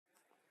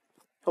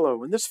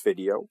Hello, in this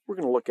video, we're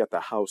going to look at the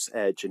house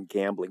edge and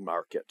gambling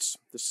markets.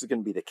 This is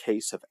going to be the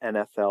case of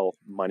NFL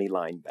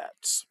moneyline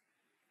bets.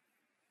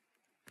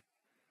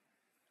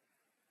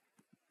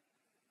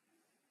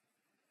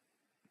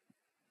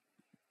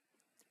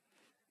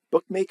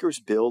 Bookmakers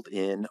build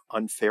in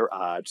unfair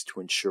odds to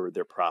ensure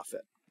their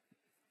profit.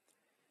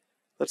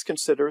 Let's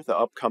consider the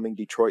upcoming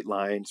Detroit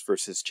Lions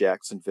versus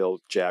Jacksonville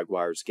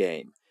Jaguars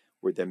game,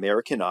 where the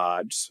American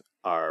odds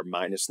are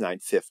minus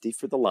 950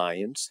 for the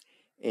Lions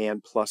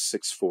and plus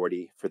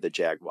 640 for the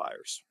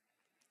Jaguars.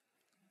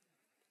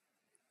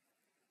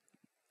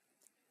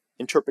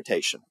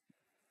 Interpretation.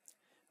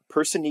 A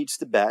person needs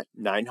to bet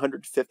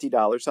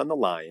 $950 on the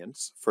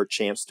Lions for a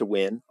chance to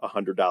win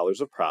 $100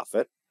 of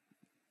profit.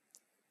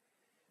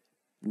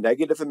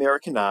 Negative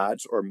American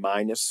odds or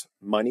minus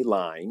money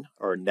line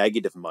or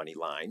negative money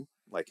line,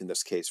 like in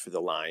this case for the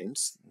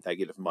Lions,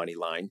 negative money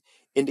line,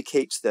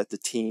 indicates that the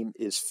team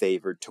is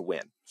favored to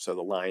win. So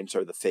the Lions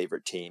are the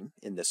favorite team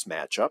in this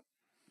matchup.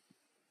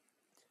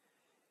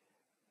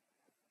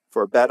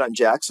 For a bet on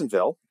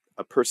Jacksonville,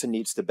 a person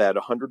needs to bet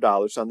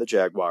 $100 on the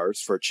Jaguars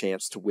for a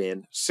chance to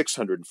win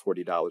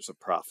 $640 of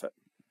profit.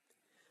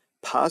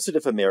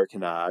 Positive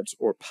American odds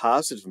or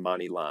positive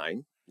money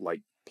line,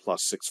 like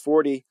plus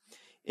 640,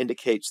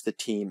 indicates the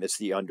team is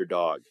the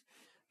underdog.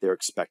 They're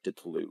expected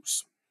to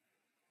lose.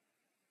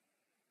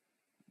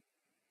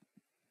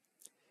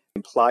 The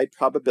implied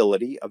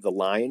probability of the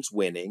Lions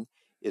winning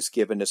is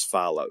given as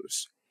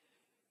follows.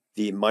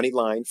 The money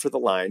line for the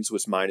Lions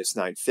was minus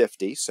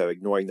 950, so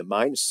ignoring the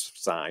minus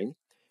sign,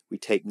 we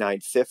take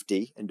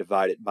 950 and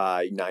divide it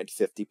by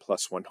 950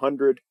 plus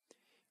 100.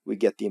 We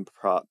get the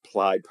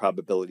implied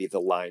probability of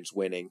the Lions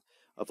winning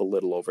of a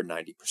little over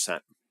 90%.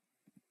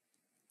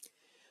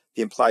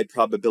 The implied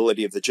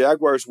probability of the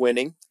Jaguars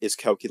winning is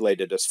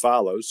calculated as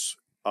follows.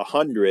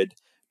 100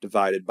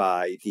 divided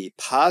by the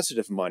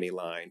positive money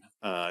line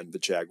on the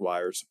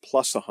Jaguars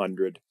plus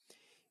 100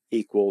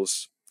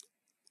 equals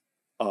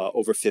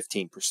over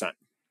 15%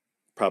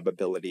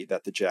 probability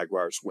that the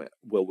Jaguars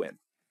will win.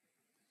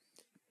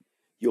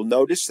 You'll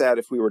notice that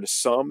if we were to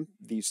sum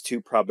these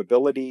two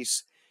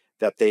probabilities,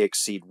 that they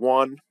exceed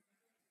 1,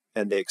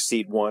 and they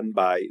exceed 1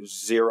 by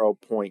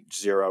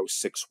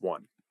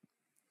 0.061.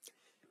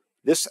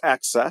 This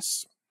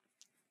excess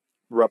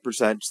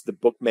represents the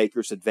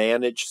bookmaker's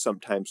advantage,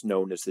 sometimes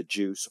known as the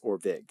juice or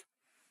vig.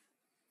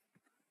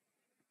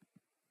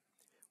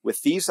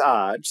 With these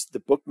odds, the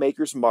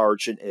bookmaker's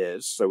margin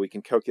is, so we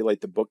can calculate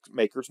the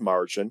bookmaker's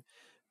margin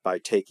by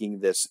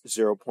taking this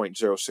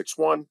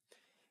 0.061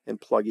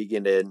 and plugging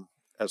it in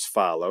as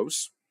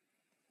follows.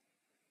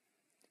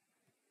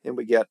 And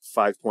we get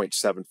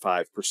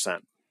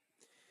 5.75%.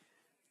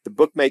 The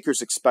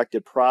bookmaker's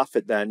expected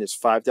profit then is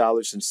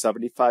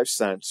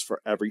 $5.75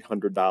 for every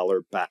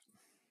 $100 bet.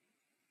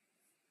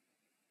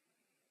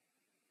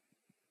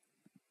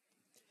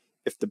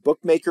 If the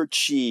bookmaker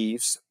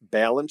achieves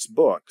balanced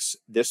books,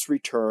 this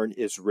return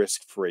is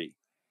risk-free.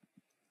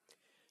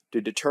 To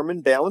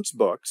determine balanced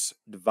books,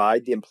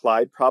 divide the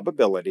implied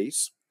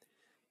probabilities.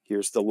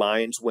 Here's the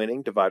Lions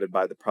winning divided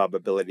by the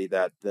probability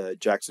that the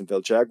Jacksonville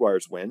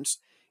Jaguars wins,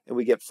 and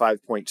we get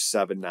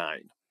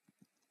 5.79.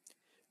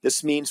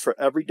 This means for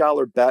every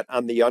dollar bet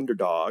on the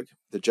underdog,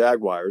 the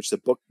Jaguars, the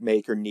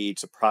bookmaker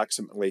needs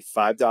approximately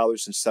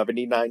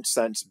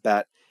 $5.79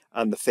 bet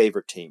on the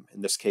favorite team,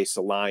 in this case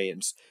the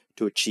Lions,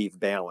 to achieve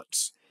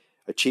balance.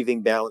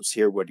 Achieving balance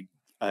here would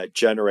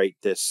generate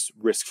this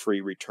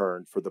risk-free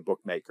return for the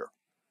bookmaker.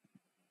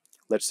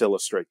 Let's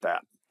illustrate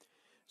that.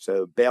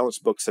 So,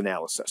 balanced books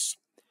analysis.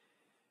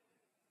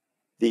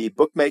 The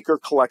bookmaker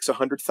collects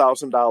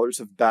 $100,000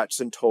 of bets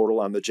in total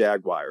on the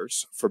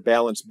Jaguars. For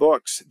balanced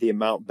books, the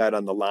amount bet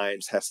on the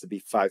Lions has to be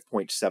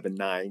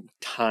 5.79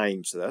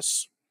 times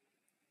this.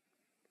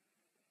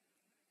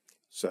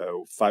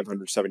 So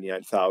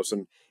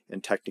 $579,000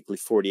 and technically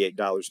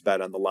 $48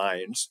 bet on the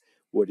Lions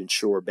would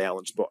ensure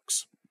balanced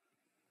books.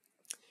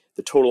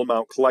 The total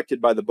amount collected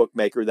by the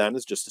bookmaker then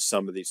is just the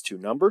sum of these two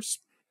numbers.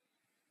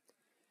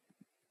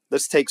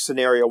 Let's take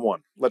scenario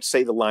one. Let's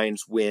say the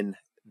Lions win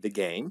the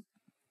game.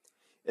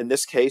 In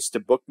this case, the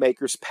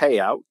bookmaker's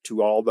payout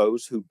to all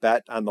those who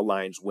bet on the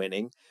Lions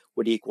winning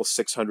would equal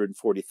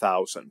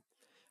 $640,000.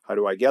 How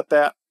do I get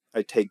that?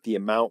 I take the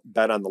amount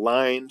bet on the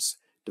Lions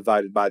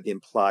divided by the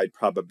implied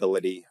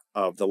probability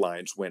of the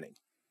Lions winning.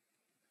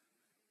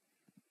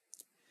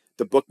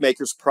 The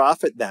bookmaker's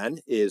profit then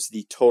is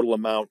the total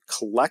amount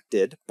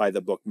collected by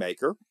the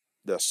bookmaker,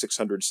 the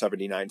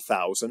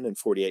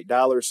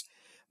 $679,048,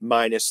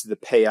 minus the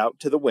payout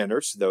to the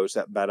winners, those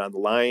that bet on the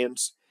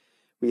Lions.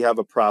 We have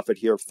a profit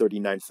here of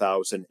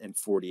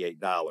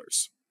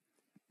 $39,048.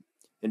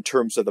 In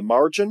terms of the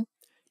margin,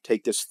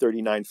 take this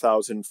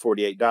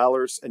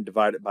 $39,048 and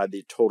divide it by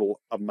the total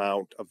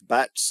amount of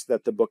bets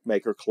that the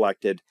bookmaker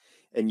collected,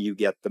 and you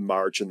get the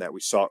margin that we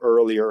saw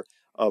earlier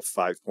of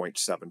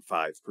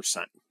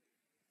 5.75%.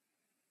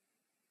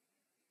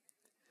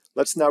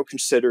 Let's now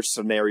consider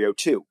scenario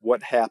two.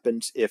 What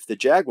happens if the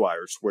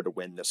Jaguars were to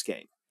win this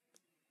game?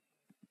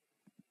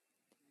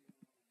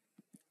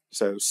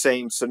 So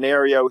same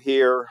scenario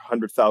here,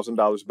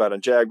 $100,000 bet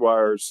on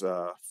Jaguars,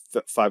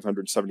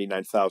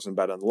 $579,000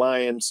 bet on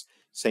Lions,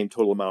 same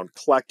total amount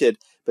collected,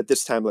 but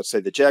this time let's say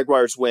the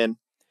Jaguars win.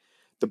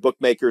 The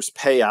bookmakers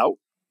pay out.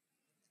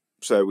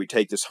 So we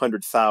take this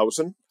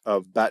 100,000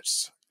 of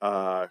bets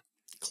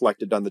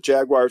collected on the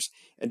Jaguars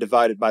and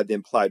divided by the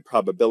implied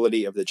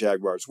probability of the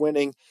Jaguars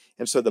winning.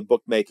 And so the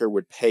bookmaker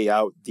would pay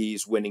out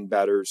these winning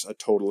bettors a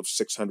total of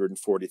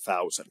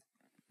 640,000.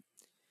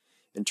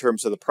 In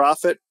terms of the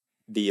profit,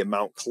 the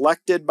amount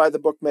collected by the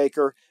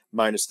bookmaker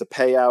minus the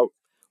payout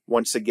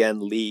once again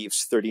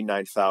leaves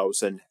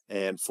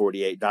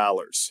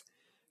 $39,048.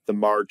 The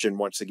margin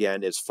once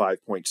again is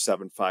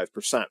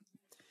 5.75%.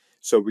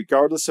 So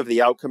regardless of the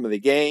outcome of the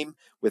game,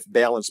 with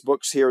balanced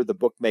books here, the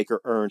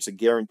bookmaker earns a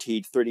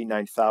guaranteed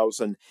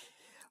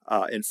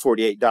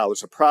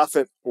 $39,048 of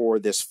profit, or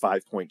this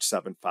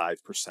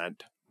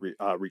 5.75%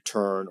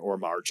 return or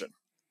margin.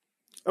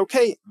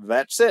 Okay,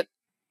 that's it.